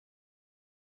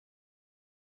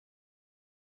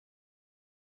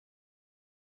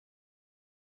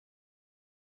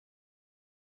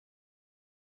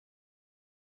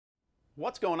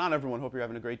What's going on, everyone? Hope you're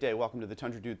having a great day. Welcome to the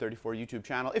Tundra Dude 34 YouTube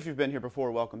channel. If you've been here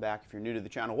before, welcome back. If you're new to the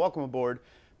channel, welcome aboard.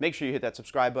 Make sure you hit that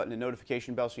subscribe button and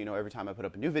notification bell so you know every time I put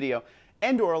up a new video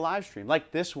and or a live stream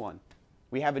like this one.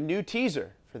 We have a new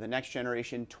teaser for the next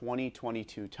generation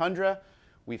 2022 Tundra.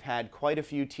 We've had quite a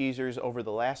few teasers over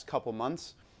the last couple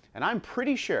months, and I'm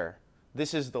pretty sure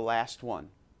this is the last one.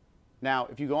 Now,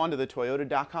 if you go onto the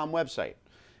Toyota.com website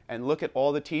and look at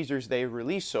all the teasers they've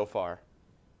released so far,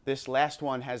 this last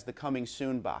one has the coming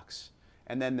soon box,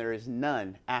 and then there is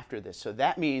none after this. So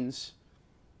that means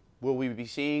will we be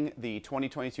seeing the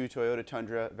 2022 Toyota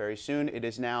Tundra very soon? It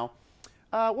is now,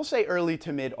 we'll say early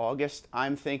to mid-August.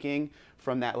 I'm thinking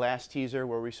from that last teaser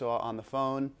where we saw on the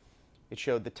phone, it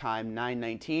showed the time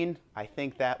 9/19. I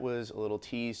think that was a little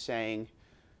tease saying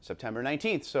September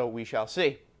 19th, so we shall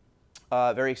see.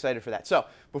 Very excited for that. So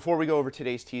before we go over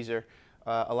today's teaser,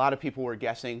 a lot of people were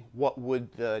guessing what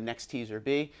would the next teaser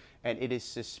be, and it is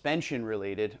suspension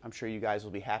related. I'm sure you guys will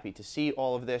be happy to see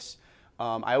all of this.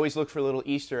 I always look for little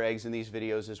Easter eggs in these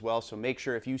videos as well, so make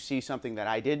sure if you see something that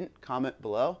I didn't, comment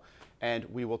below, and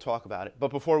we will talk about it.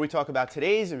 But before we talk about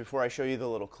today's, and before I show you the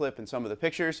little clip and some of the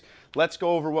pictures, let's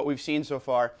go over what we've seen so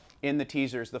far in the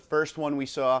teasers. The first one we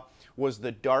saw was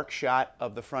the dark shot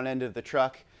of the front end of the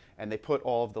truck, and they put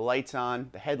all of the lights on,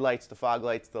 the headlights, the fog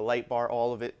lights, the light bar,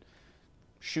 all of it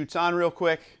shoots on real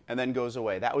quick and then goes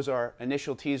away. That was our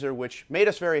initial teaser, which made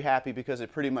us very happy because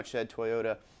it pretty much said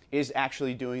Toyota is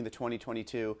actually doing the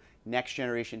 2022 next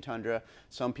generation Tundra.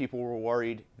 Some people were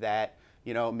worried that,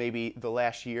 you know, maybe the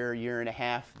last year, year and a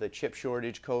half, the chip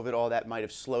shortage, COVID, all that might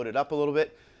have slowed it up a little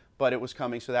bit, but it was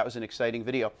coming, so that was an exciting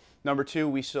video. Number two,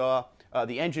 we saw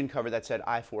the engine cover that said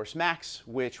iForce Max,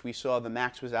 which we saw the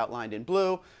Max was outlined in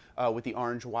blue with the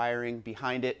orange wiring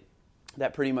behind it.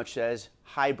 That pretty much says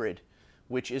hybrid,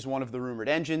 which is one of the rumored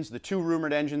engines. The two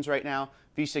rumored engines right now,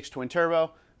 V6 twin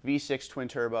turbo, V6 twin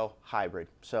turbo hybrid.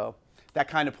 So that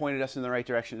kind of pointed us in the right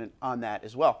direction on that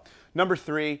as well. Number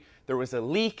three, there was a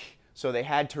leak, so they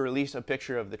had to release a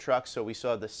picture of the truck. So we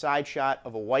saw the side shot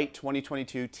of a white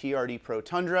 2022 TRD Pro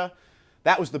Tundra.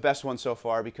 That was the best one so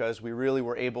far because we really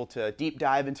were able to deep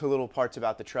dive into little parts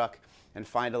about the truck and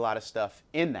find a lot of stuff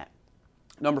in that.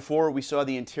 Number four, we saw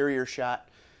the interior shot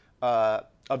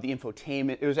of the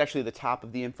infotainment. It was actually the top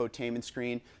of the infotainment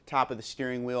screen, top of the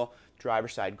steering wheel,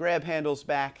 driver's side grab handles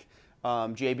back,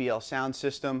 JBL sound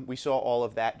system. We saw all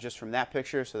of that just from that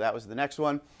picture, so that was the next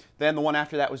one. Then the one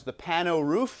after that was the pano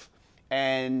roof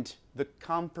and the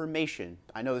confirmation,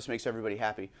 I know this makes everybody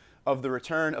happy, of the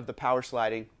return of the power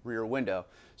sliding rear window.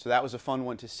 So that was a fun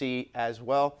one to see as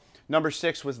well. Number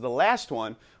six was the last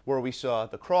one where we saw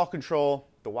the crawl control,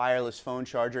 the wireless phone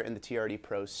charger, and the TRD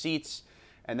Pro seats.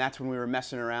 And that's when we were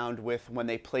messing around with when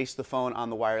they placed the phone on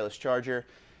the wireless charger.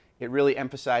 It really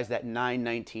emphasized that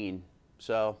 9/19.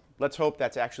 So let's hope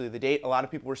that's actually the date. A lot of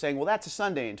people were saying, well, that's a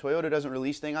Sunday, and Toyota doesn't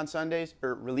release things on Sundays,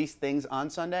 or release things on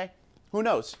Sunday. Who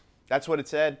knows? That's what it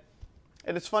said.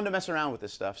 And it's fun to mess around with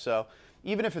this stuff. So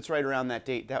even if it's right around that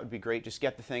date, that would be great. Just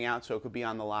get the thing out so it could be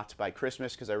on the lots by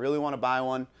Christmas, because I really want to buy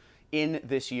one in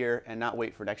this year and not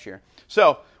wait for next year.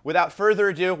 So without further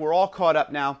ado, we're all caught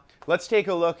up now. Let's take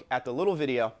a look at the little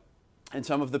video and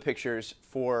some of the pictures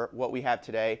for what we have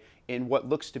today in what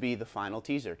looks to be the final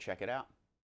teaser. Check it out.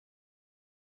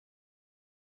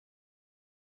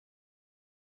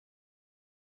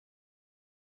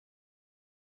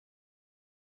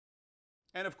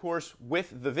 And of course,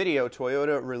 with the video,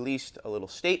 Toyota released a little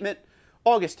statement,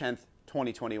 August 10th,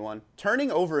 2021.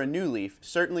 Turning over a new leaf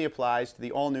certainly applies to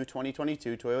the all-new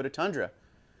 2022 Toyota Tundra.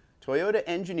 Toyota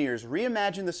engineers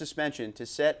reimagined the suspension to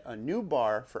set a new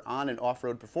bar for on- and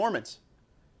off-road performance.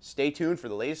 Stay tuned for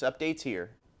the latest updates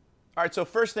here. All right, so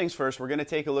first things first, we're going to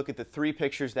take a look at the three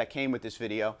pictures that came with this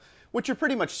video, which are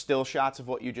pretty much still shots of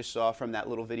what you just saw from that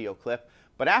little video clip.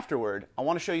 But afterward, I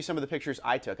want to show you some of the pictures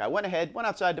I took. I went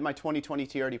outside to my 2020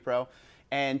 TRD Pro,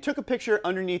 and took a picture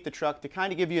underneath the truck to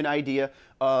kind of give you an idea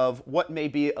of what may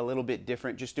be a little bit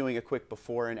different, just doing a quick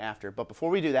before and after. But before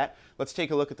we do that, let's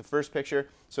take a look at the first picture.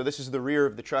 So this is the rear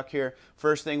of the truck here.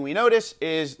 First thing we notice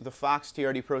is the Fox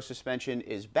TRD Pro suspension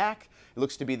is back. It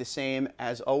looks to be the same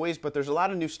as always, but there's a lot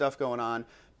of new stuff going on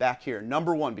back here.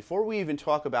 Number one, before we even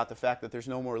talk about the fact that there's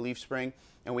no more leaf spring,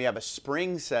 and we have a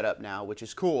spring setup now, which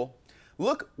is cool,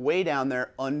 look way down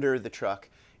there under the truck.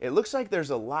 It looks like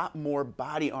there's a lot more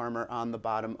body armor on the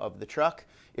bottom of the truck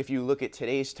if you look at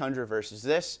today's Tundra versus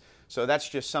this. So that's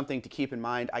just something to keep in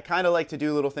mind. I kind of like to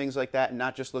do little things like that and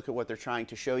not just look at what they're trying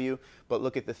to show you, but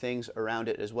look at the things around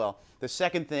it as well. The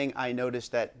second thing I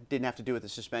noticed that didn't have to do with the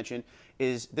suspension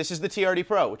is this is the TRD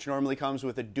Pro, which normally comes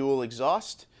with a dual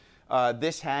exhaust.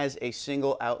 This has a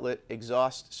single outlet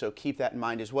exhaust, so keep that in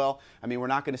mind as well. I mean, we're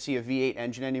not going to see a V8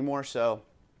 engine anymore, so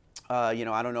you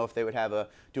know, I don't know if they would have a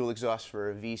dual exhaust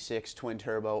for a V6 twin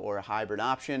turbo or a hybrid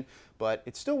option, but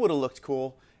it still would have looked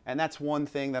cool. And that's one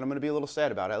thing that I'm going to be a little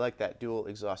sad about. I like that dual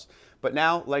exhaust. But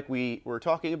now, like we were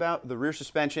talking about, the rear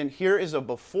suspension, here is a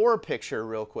before picture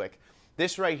real quick.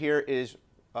 This right here is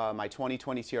my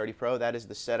 2020 TRD Pro. That is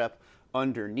the setup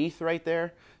underneath right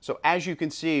there. So as you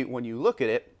can see, when you look at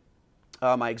it,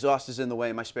 my exhaust is in the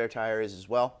way, my spare tire is as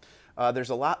well.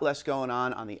 There's a lot less going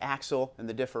on the axle and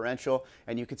the differential,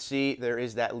 and you can see there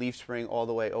is that leaf spring all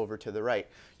the way over to the right.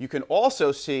 You can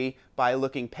also see, by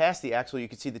looking past the axle, you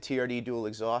can see the TRD dual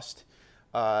exhaust,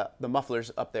 the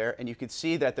mufflers up there, and you can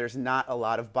see that there's not a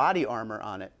lot of body armor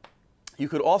on it. You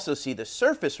could also see the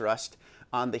surface rust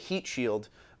on the heat shield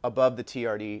above the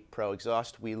TRD Pro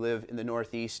exhaust. We live in the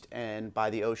Northeast, and by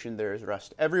the ocean there is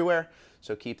rust everywhere,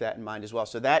 so keep that in mind as well.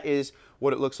 So that is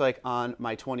what it looks like on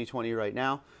my 2020 right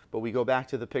now. But we go back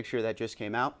to the picture that just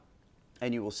came out,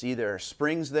 and you will see there are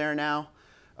springs there now.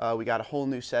 We got a whole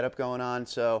new setup going on.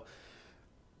 So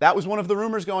that was one of the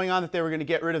rumors going on, that they were going to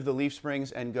get rid of the leaf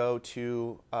springs and go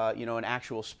to you know, an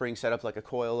actual spring setup like a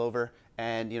coilover.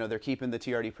 And you know, they're keeping the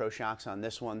TRD Pro shocks on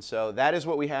this one. So that is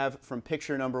what we have from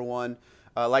picture number one.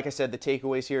 Like I said, the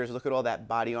takeaways here is look at all that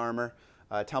body armor.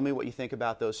 Tell me what you think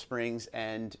about those springs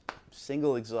and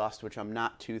single exhaust, which I'm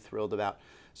not too thrilled about.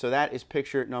 So that is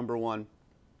picture number one.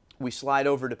 We slide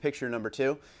over to picture number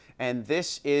two, and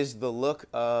this is the look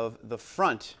of the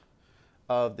front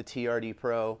of the TRD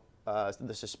Pro,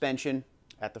 the suspension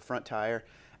at the front tire.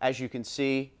 As you can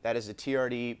see, that is a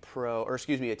TRD Pro, or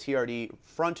excuse me, a TRD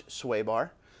front sway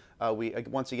bar. We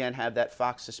once again have that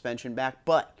Fox suspension back,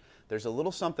 but there's a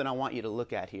little something I want you to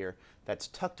look at here that's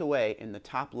tucked away in the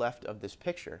top left of this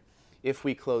picture. If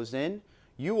we close in,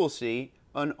 you will see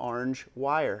an orange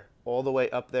wire all the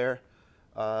way up there,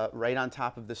 right on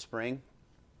top of the spring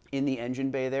in the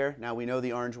engine bay there. Now we know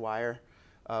the orange wire.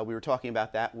 We were talking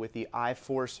about that with the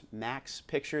iForce Max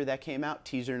picture that came out,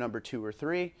 teaser number 2 or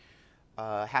 3.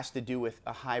 Has to do with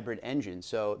a hybrid engine.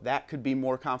 So that could be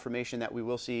more confirmation that we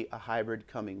will see a hybrid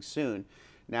coming soon.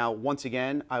 Now, once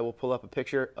again, I will pull up a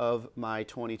picture of my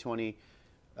 2020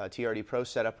 TRD Pro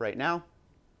setup right now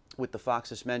with the Fox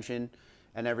suspension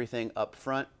and everything up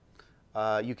front.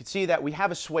 You can see that we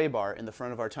have a sway bar in the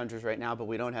front of our Tundras right now, but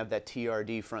we don't have that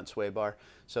TRD front sway bar.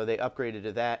 So they upgraded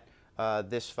to that.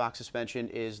 This Fox suspension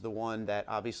is the one that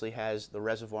obviously has the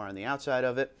reservoir on the outside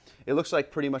of it. It looks like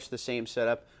pretty much the same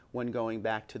setup when going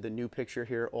back to the new picture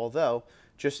here, although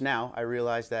just now I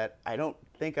realized that I don't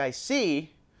think I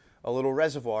see a little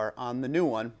reservoir on the new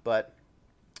one, but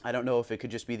I don't know if it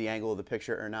could just be the angle of the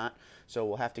picture or not. So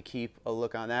we'll have to keep a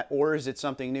look on that. Or is it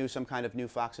something new, some kind of new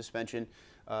Fox suspension,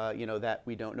 you know, that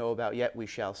we don't know about yet? We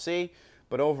shall see.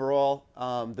 But overall,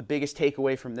 the biggest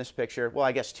takeaway from this picture, well,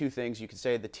 I guess two things. You could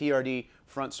say the TRD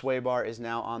front sway bar is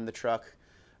now on the truck.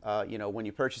 You know, when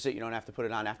you purchase it, you don't have to put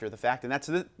it on after the fact. And that's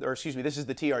the, or excuse me, this is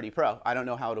the TRD Pro. I don't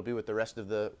know how it'll be with the rest of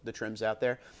the trims out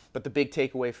there. But the big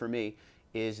takeaway for me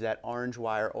is that orange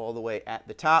wire all the way at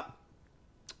the top,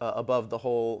 above the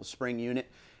whole spring unit.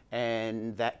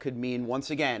 And that could mean, once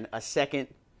again, a second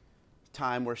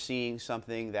time we're seeing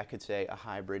something that could say a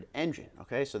hybrid engine.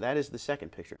 Okay, so that is the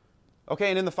second picture. Okay,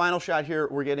 and in the final shot here,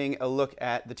 we're getting a look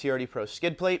at the TRD Pro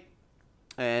skid plate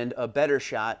and a better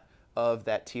shot of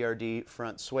that TRD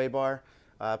front sway bar.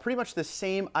 Pretty much the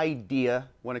same idea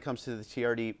when it comes to the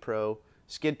TRD Pro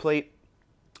skid plate.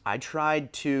 I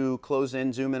tried to close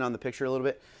in, zoom in on the picture a little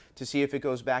bit to see if it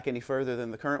goes back any further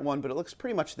than the current one, but it looks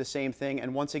pretty much the same thing.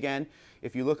 And once again,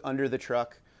 if you look under the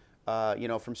truck, you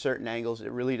know, from certain angles,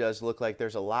 it really does look like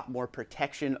there's a lot more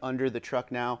protection under the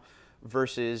truck now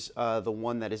versus the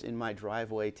one that is in my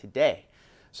driveway today.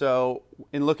 So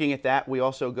in looking at that, we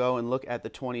also go and look at the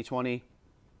 2020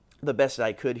 the best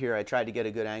I could here. I tried to get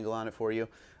a good angle on it for you.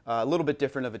 A little bit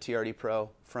different of a TRD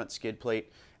Pro front skid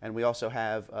plate. And we also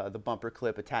have the bumper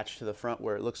clip attached to the front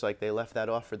where it looks like they left that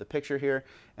off for the picture here.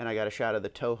 And I got a shot of the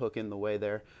tow hook in the way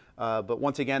there. But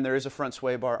once again, there is a front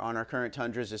sway bar on our current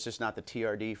Tundras. It's just not the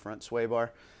TRD front sway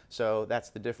bar. So that's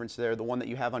the difference there. The one that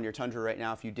you have on your Tundra right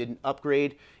now, if you didn't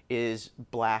upgrade, is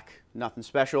black. Nothing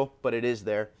special, but it is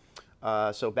there.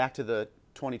 So back to the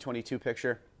 2022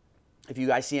 picture. If you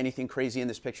guys see anything crazy in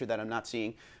this picture that I'm not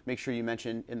seeing, make sure you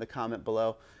mention in the comment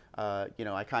below. You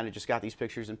know, I kind of just got these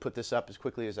pictures and put this up as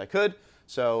quickly as I could.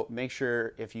 So make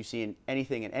sure if you see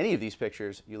anything in any of these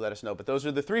pictures, you let us know. But those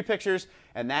are the 3 pictures,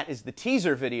 and that is the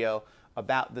teaser video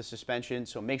about the suspension.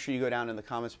 So make sure you go down in the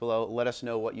comments below. Let us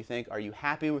know what you think. Are you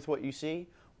happy with what you see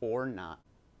or not?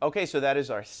 Okay, so that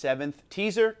is our 7th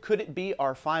teaser. Could it be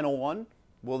our final one?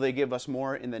 Will they give us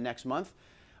more in the next month?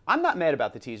 I'm not mad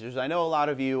about the teasers. I know a lot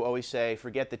of you always say,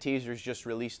 forget the teasers, just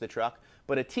release the truck.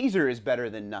 But a teaser is better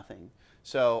than nothing.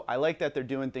 So I like that they're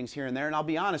doing things here and there. And I'll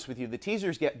be honest with you, the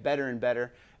teasers get better and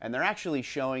better. And they're actually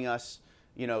showing us,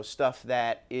 you know, stuff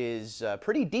that is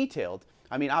pretty detailed.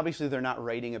 I mean, obviously they're not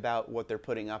writing about what they're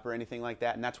putting up or anything like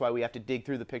that. And that's why we have to dig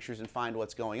through the pictures and find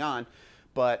what's going on.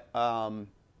 But,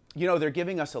 you know, they're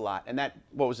giving us a lot. And that,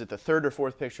 what was it, the third or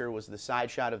fourth picture was the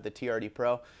side shot of the TRD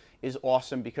Pro. Is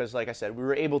awesome because, like I said, we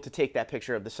were able to take that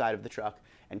picture of the side of the truck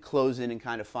and close in and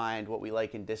kind of find what we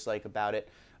like and dislike about it.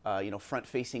 You know,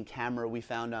 front-facing camera we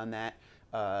found on that.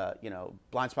 You know,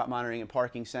 blind spot monitoring and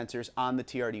parking sensors on the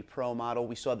TRD Pro model.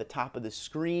 We saw the top of the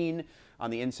screen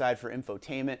on the inside for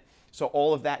infotainment. So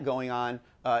all of that going on.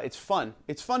 It's fun.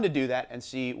 It's fun to do that and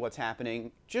see what's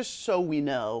happening, just so we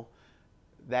know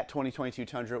that 2022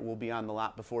 Tundra will be on the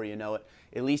lot before you know it.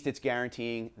 At least it's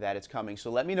guaranteeing that it's coming. So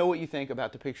let me know what you think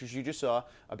about the pictures you just saw,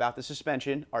 about the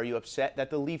suspension. Are you upset that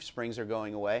the leaf springs are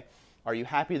going away? Are you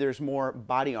happy there's more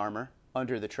body armor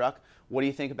under the truck? What do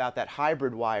you think about that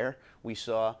hybrid wire we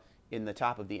saw in the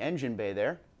top of the engine bay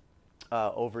there,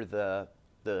 over the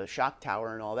shock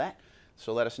tower and all that?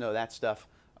 So let us know that stuff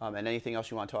and anything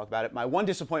else you want to talk about it. My one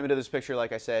disappointment of this picture,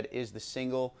 like I said, is the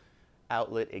single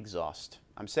outlet exhaust.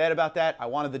 I'm sad about that. I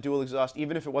wanted the dual exhaust,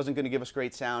 even if it wasn't going to give us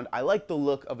great sound. I like the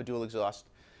look of a dual exhaust,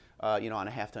 you know, on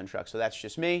a half-ton truck. So that's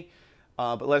just me.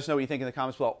 But let us know what you think in the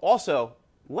comments below. Also,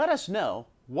 let us know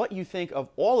what you think of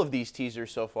all of these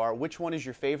teasers so far. Which one is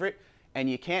your favorite? And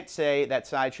you can't say that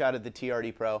side shot of the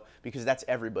TRD Pro because that's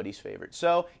everybody's favorite.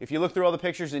 So if you look through all the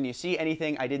pictures and you see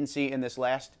anything I didn't see in this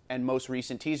last and most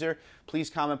recent teaser, please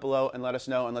comment below and let us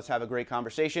know, and let's have a great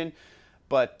conversation.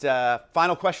 But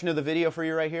final question of the video for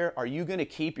you right here. Are you going to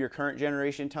keep your current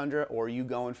generation Tundra, or are you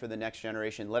going for the next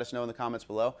generation? Let us know in the comments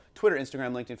below. Twitter,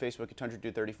 Instagram, LinkedIn, Facebook at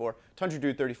TundraDude34,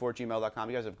 TundraDude34@gmail.com.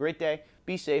 You guys have a great day.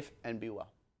 Be safe and be well.